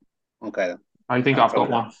 Okay, then. I think I'm I've got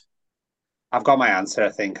probably one. I've got my answer. I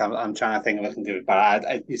think I'm trying to think if I can do it, but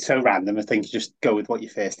it's so random. I think you just go with what your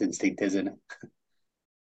first instinct is, isn't it?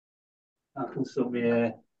 I can still be.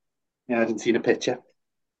 Yeah, I didn't see the picture.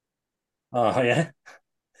 Oh, yeah?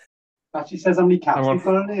 Actually says how many caps I want- we've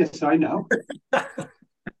got on here, so I know.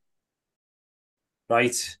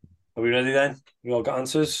 Right. Are we ready then? You all got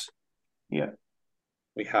answers? Yeah.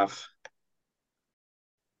 We have.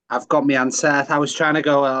 I've got my answer. I was trying to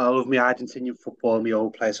go. I love my Argentinian football and my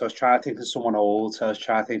old players. So I was trying to think of someone old. So I was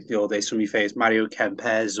trying to think of the old days. So we faced Mario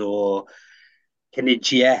Kempes or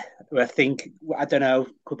Canigia, who I don't know,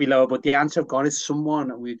 could be lower. But the answer I've got is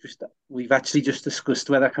someone we've actually just discussed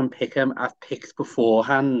whether I can pick him. I've picked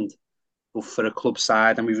beforehand, but for a club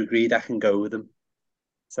side, and we've agreed I can go with him.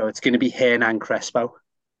 So it's going to be Hernan Crespo.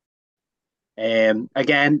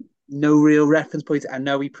 Again, no real reference points. I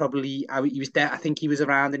know he was there. I think he was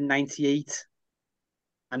around in '98.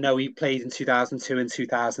 I know he played in 2002 and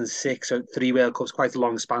 2006, so 3 World Cups, quite a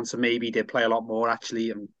long span. So maybe he did play a lot more.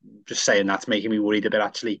 Actually, I'm just saying that's making me worried a bit.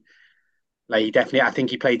 Actually, like I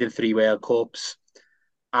think he played in 3 World Cups.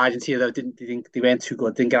 Argentina though they weren't too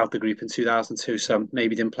good. Didn't get out the group in 2002, so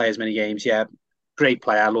maybe didn't play as many games. Yeah, great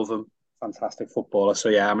player. I love him. Fantastic footballer. So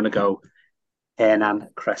yeah, I'm gonna go Hernan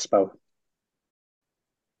Crespo.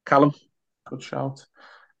 Callum. Good shout.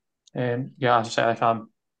 Yeah, as I say, I can.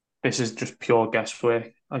 This is just pure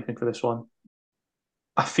guesswork, I think, for this one.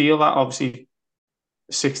 I feel that obviously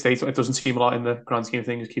 6 to 8, it doesn't seem a lot in the grand scheme of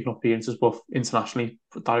things, keeping up appearances, but internationally,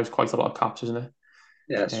 that is quite a lot of caps, isn't it?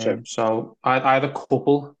 Yeah, that's true. So I had a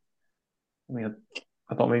couple. I mean,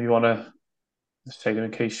 I don't maybe want to say them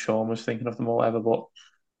in case Sean was thinking of them or whatever, but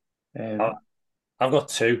I've got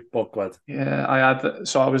 2, but go ahead. yeah,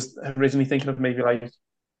 I was originally thinking of maybe like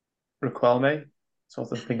Riquelme,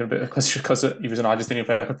 sort of thinking a bit because he was an Argentinian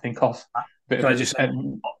player I could think of. Can I just say,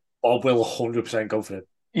 Bob will 100% go for it.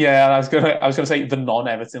 Yeah, I was gonna say the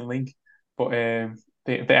non-Everton link, but the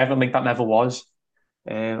Everton link that never was.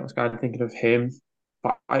 I was kind of thinking of him,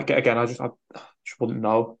 but I just wouldn't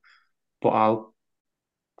know. But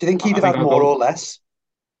Do you think he'd have had more or less?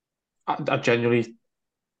 I genuinely.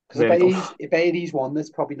 Because I bet he's one that's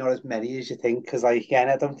probably not as many as you think. Because like again,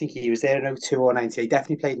 I don't think he was there in 02 or 98. He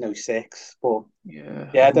definitely played in 06. But yeah,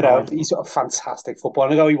 I don't know. He's got a fantastic footballer.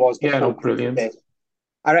 I know he was. Brilliant.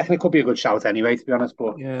 I reckon it could be a good shout anyway, to be honest.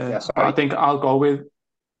 But but I think I'll go with.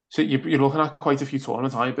 So you're looking at quite a few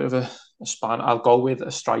tournaments. A bit of a span. I'll go with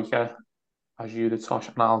a striker, as you did, Tosh,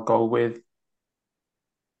 and I'll go with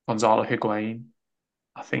Gonzalo Higuain.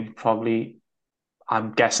 I think probably,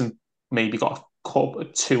 I'm guessing, maybe got a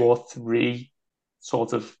cup, 2 or 3,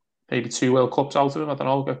 sort of maybe 2 World Cups out of him. I don't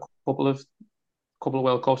know, a couple of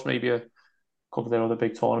World Cups, maybe a couple of their other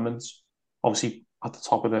big tournaments. Obviously, at the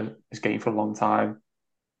top of his game for a long time.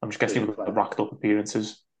 I'm just guessing with the racked up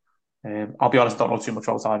appearances. I'll be honest, I don't know too much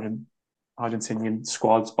about Argentinian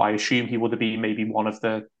squads, but I assume he would have been maybe one of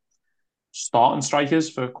the starting strikers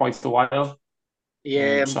for quite a while.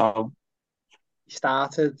 Yeah. So he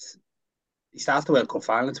started the World Cup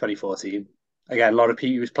final in 2014. Again, a lot of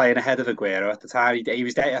people, he was playing ahead of Aguero at the time. He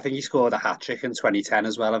was there. I think he scored a hat-trick in 2010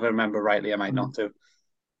 as well, if I remember rightly. I might not do.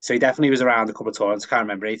 So he definitely was around a couple of tournaments. Can't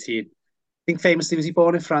remember, 18. I think famously, was he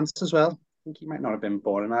born in France as well? I think he might not have been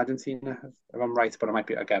born in Argentina, if I'm right, but I might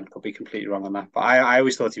be, again, could be completely wrong on that. But I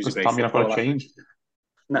always thought he was a great footballer. I've got to change.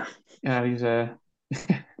 No. Yeah, he's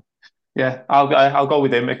yeah, I'll go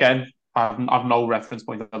with him again. I've no reference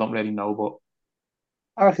point. I don't really know,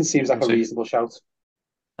 but I reckon seems like a reasonable shout.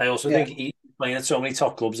 I also think he's playing at so many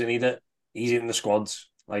top clubs and he's in the squads.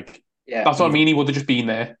 Like, yeah, that's what I mean. He would have just been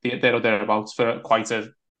there or thereabouts for quite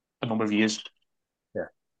a number of years. Yeah,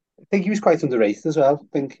 I think he was quite underrated as well. I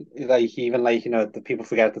think the people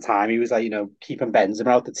forget at the time he was keeping Benzema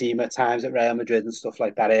out the team at times at Real Madrid and stuff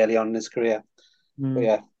like that early on in his career. But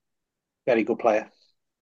yeah, very good player.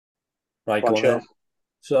 Right, go on then.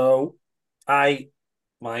 So my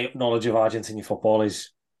knowledge of Argentinian football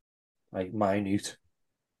is like minute.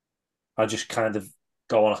 I just kind of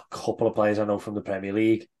go on a couple of players I know from the Premier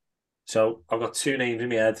League. So I've got 2 names in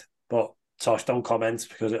my head, but Tosh, don't comment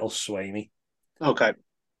because it'll sway me. Okay.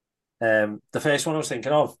 The first one I was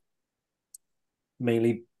thinking of,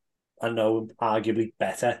 mainly, I know arguably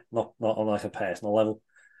better, not on like a personal level,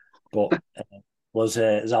 but was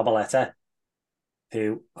Zabaleta,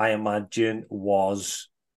 who I imagine was,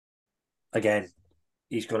 again,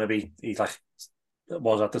 he's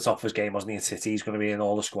was at the top of his game, wasn't he, at City? He's going to be in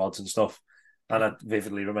all the squads and stuff. And I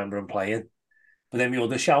vividly remember him playing. But then the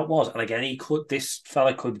other shout was, and again, this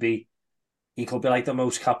fella could be like the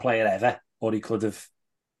most capped player ever, or he could have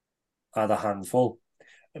had a handful,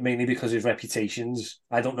 mainly because his reputations.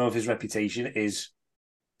 I don't know if his reputation is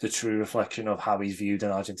the true reflection of how he's viewed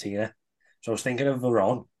in Argentina. So I was thinking of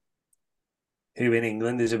Varane, who in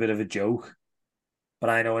England is a bit of a joke, but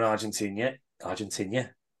I know in Argentina,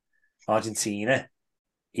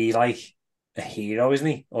 he's like a hero, isn't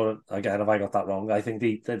he? Or again, have I got that wrong? I think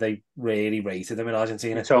they really rated him in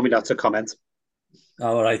Argentina. You told me not to comment.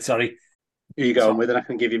 Oh, all right, sorry. Who are you going with, and I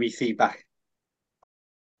can give you me feedback.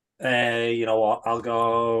 You know what? I'll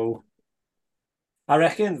go. I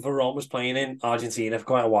reckon Varane was playing in Argentina for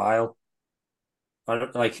quite a while.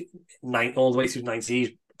 Like all the way through the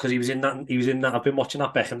 90s, because he was in that. I've been watching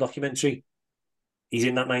that Beckham documentary. He's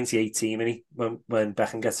in that 98 team, and when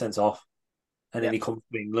Beckham gets sent off, and then he comes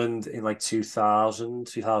to England in like 2000,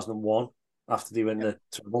 2001 after they win the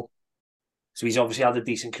treble. So he's obviously had a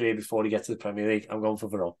decent career before he gets to the Premier League. I'm going for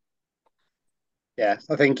Varane. Yeah,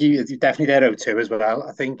 I think he's definitely there too as well.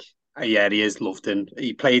 I think, he is loved, and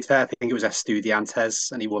he played for, I think it was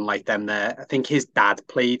Estudiantes, and he won like them there. I think his dad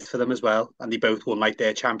played for them as well, and they both won like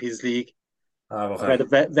their Champions League. Oh, okay. I read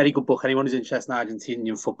a very good book. Anyone who's interested in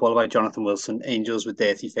Argentinian football by Jonathan Wilson, Angels with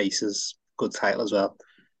Dirty Faces. Good title as well.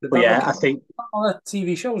 But yeah, I think on a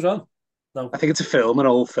TV show as well. No, I think it's a film, an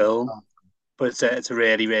old film, but it's a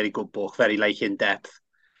really, really good book, very like in depth.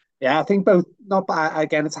 Yeah, I think both. Not bad.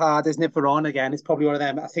 Again, it's hard, isn't it? Varane again, it's probably one of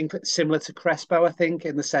them. I think similar to Crespo. I think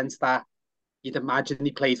in the sense that you'd imagine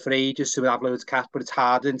he played for ages, so we have loads of caps, but it's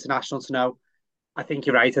hard international to know. I think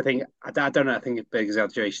you're right. I think I don't know. I think it's a big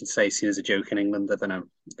exaggeration to say seen as a joke in England. I don't know.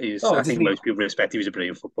 I think most people respect he was a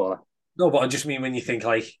brilliant footballer. No, but I just mean when you think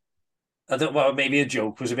like, maybe a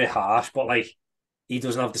joke was a bit harsh, but like he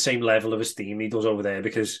doesn't have the same level of esteem he does over there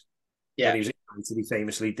because when he was at United, he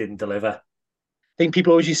famously didn't deliver. I think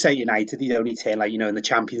people always used to say United, he'd only turn like, in the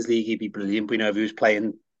Champions League, he'd be brilliant. But, if he was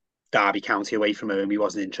playing Derby County away from home, he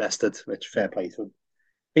wasn't interested, which fair play to him.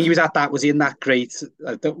 I think he was he in that great?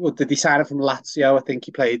 Did he sign it from Lazio? I think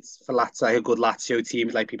he played for Lazio, like a good Lazio team,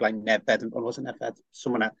 like people like Nedved, or wasn't Nedved?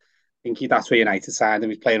 Someone else. I think that's where United signed him.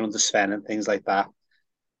 He was playing under Sven and things like that.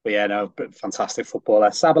 But yeah, no, fantastic footballer.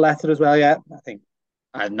 Sabaleta as well, yeah. I think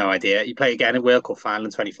I had no idea. He played again in World Cup final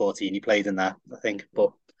in 2014. He played in that, I think.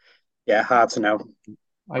 But yeah, hard to know.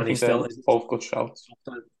 I think they're both good shouts.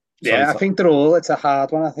 I think they're all. It's a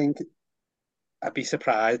hard one. I think I'd be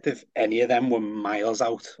surprised if any of them were miles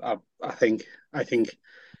out. I think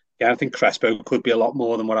Crespo could be a lot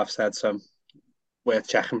more than what I've said. So worth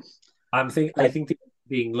checking. I think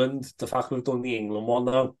the England, the fact we've done the England one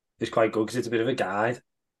though is quite good because it's a bit of a guide.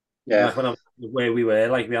 Yeah, like where we were,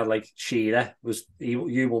 like we had like Shearer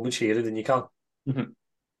you won with Shearer, didn't you, Cal? Mm-hmm.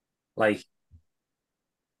 Like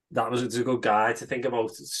it's a good guide to think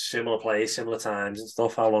about similar players, similar times and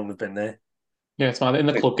stuff. How long they've been there. Yeah, it's mad. In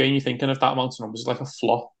the club game, you're thinking of that amount of numbers is like a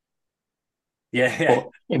flop. Yeah. But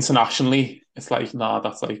internationally, it's like,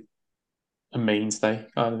 that's like a mainstay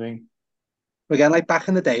kind of thing. Again, like back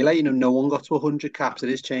in the day, like, no one got to 100 caps. It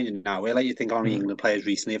is changing now. Where like you think only England players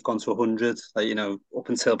recently have gone to 100. Like, up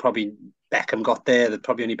until probably Beckham got there, there'd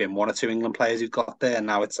probably only been one or two England players who've got there. And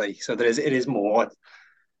now it's like, so it is more.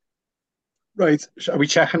 Right. Are we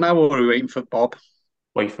checking now or are we waiting for Bob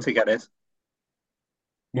to get it?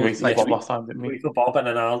 We waited for Bob last time, didn't we? Wait for Bob and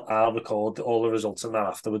then I'll record all the results and that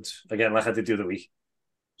afterwards. Again, like I did the other week.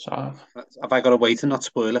 So, have I got to wait and not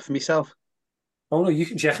spoil it for myself? Oh no, you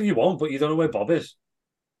can check if you want, but you don't know where Bob is.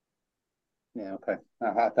 Yeah, okay.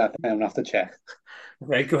 I'm gonna have to check.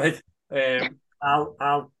 Right, go ahead.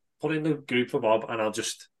 I'll put in the group for Bob, and I'll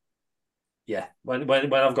just when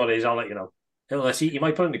I've got his, I'll let you know. Unless you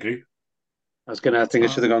might put in the group. I think I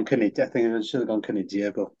should have gone Caniggia. I think I should have gone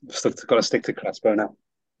Caniggia, but got to stick to Crespo now.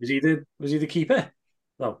 Was he the keeper?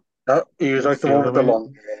 No, he was like the one with the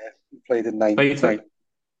long hair. He played in 99.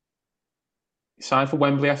 He signed for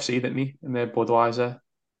Wembley FC, didn't he? In the Budweiser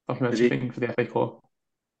documentary thing for the FA Cup.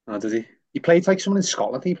 Oh, did he? He played like someone in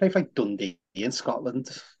Scotland. He played for like Dundee in Scotland.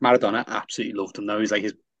 Maradona absolutely loved him though. He's like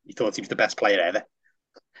he thought he was the best player ever.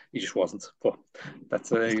 He just wasn't. But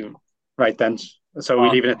that's right then. So we're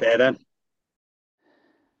leaving it there then.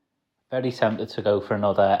 Very tempted to go for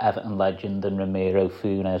another Everton legend and Ramiro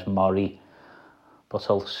Funes Mori, but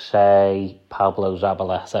I'll say Pablo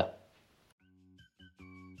Zabaleta.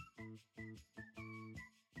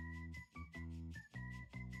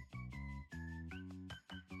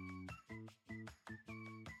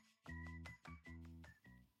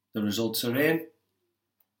 the results are in.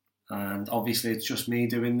 And obviously it's just me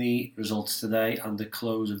doing the results today and the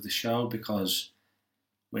close of the show, because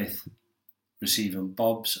with receiving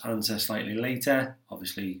Bob's answer slightly later,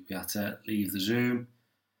 obviously we had to leave the Zoom.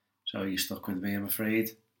 So you're stuck with me, I'm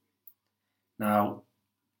afraid. Now,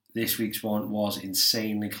 this week's one was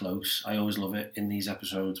insanely close. I always love it in these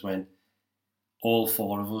episodes when all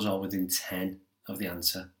four of us are within 10 of the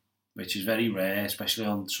answer, which is very rare, especially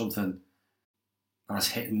on something as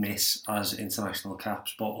hit and miss as international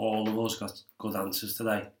caps, but all of us got good answers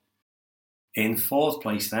today. In fourth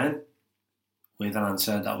place then, with an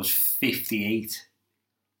answer that was 58,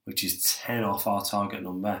 which is 10 off our target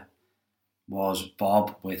number, was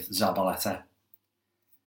Bob with Zabaleta.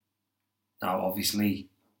 Now, obviously,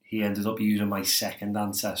 he ended up using my second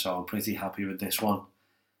answer, so I'm pretty happy with this one.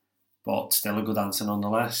 But still a good answer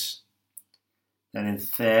nonetheless. Then in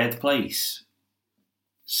third place,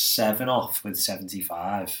 7 off with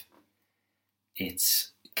 75.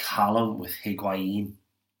 It's Callum with Higuain.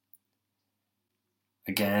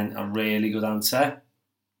 Again, a really good answer,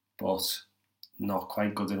 but not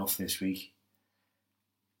quite good enough this week.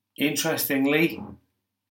 Interestingly,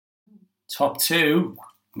 top 2,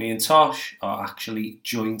 me and Tosh, are actually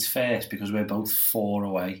joint first because we're both 4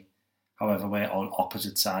 away. However, we're on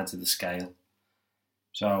opposite sides of the scale.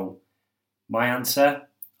 So, my answer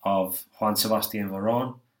of Juan Sebastian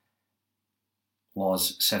Veron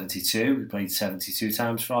was 72. We played 72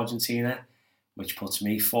 times for Argentina, which puts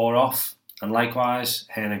me 4 off. And likewise,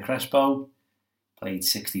 Hernan Crespo played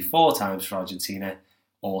 64 times for Argentina,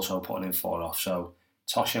 also putting in 4 off. So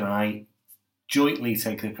Tosh and I jointly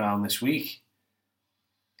take the crown this week.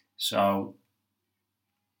 So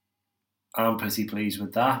I'm pretty pleased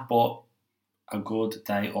with that, but a good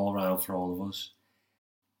day all round for all of us.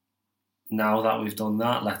 Now that we've done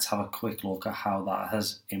that, let's have a quick look at how that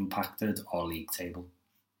has impacted our league table.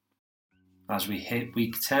 As we hit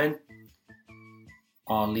week 10,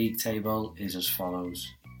 our league table is as follows.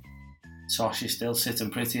 Tosh is still sitting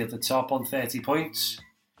pretty at the top on 30 points.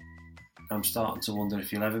 I'm starting to wonder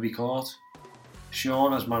if he'll ever be caught.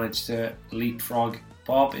 Sean has managed to leapfrog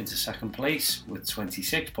Bob into second place with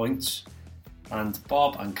 26 points. And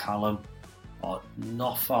Bob and Callum are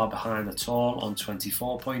not far behind at all on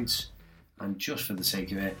 24 points. And just for the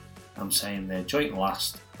sake of it, I'm saying they're joint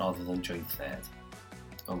last rather than joint third.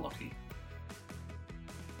 Unlucky.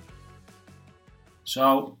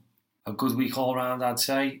 So, a good week all round, I'd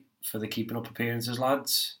say, for the keeping up appearances,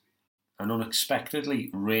 lads. An unexpectedly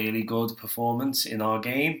really good performance in our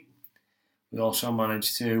game. We also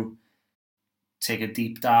managed to take a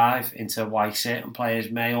deep dive into why certain players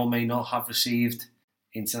may or may not have received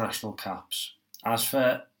international caps. As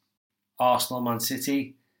for Arsenal, Man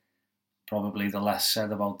City, probably the less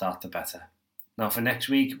said about that, the better. Now, for next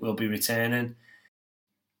week, we'll be returning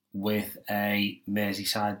with a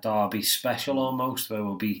Merseyside derby special almost, where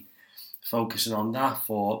we'll be focusing on that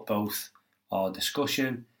for both our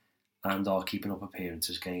discussion and our keeping up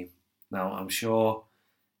appearances game. Now, I'm sure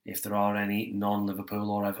if there are any non-Liverpool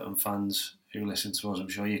or Everton fans who listen to us, I'm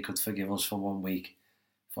sure you could forgive us for 1 week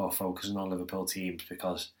for focusing on Liverpool teams,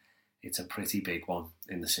 because it's a pretty big one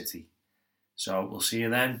in the city. So we'll see you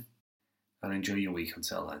then, and enjoy your week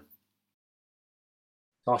until then.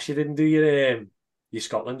 Tosh, you didn't do your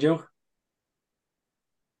Scotland joke?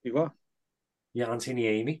 You what? Your Anthony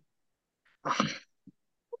Amy?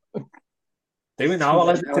 Do it now. I'll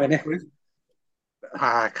let it.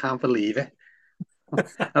 I can't believe it.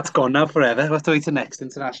 That's gone now forever. We'll have to wait till next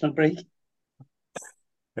international break.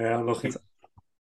 Yeah, I'm lucky.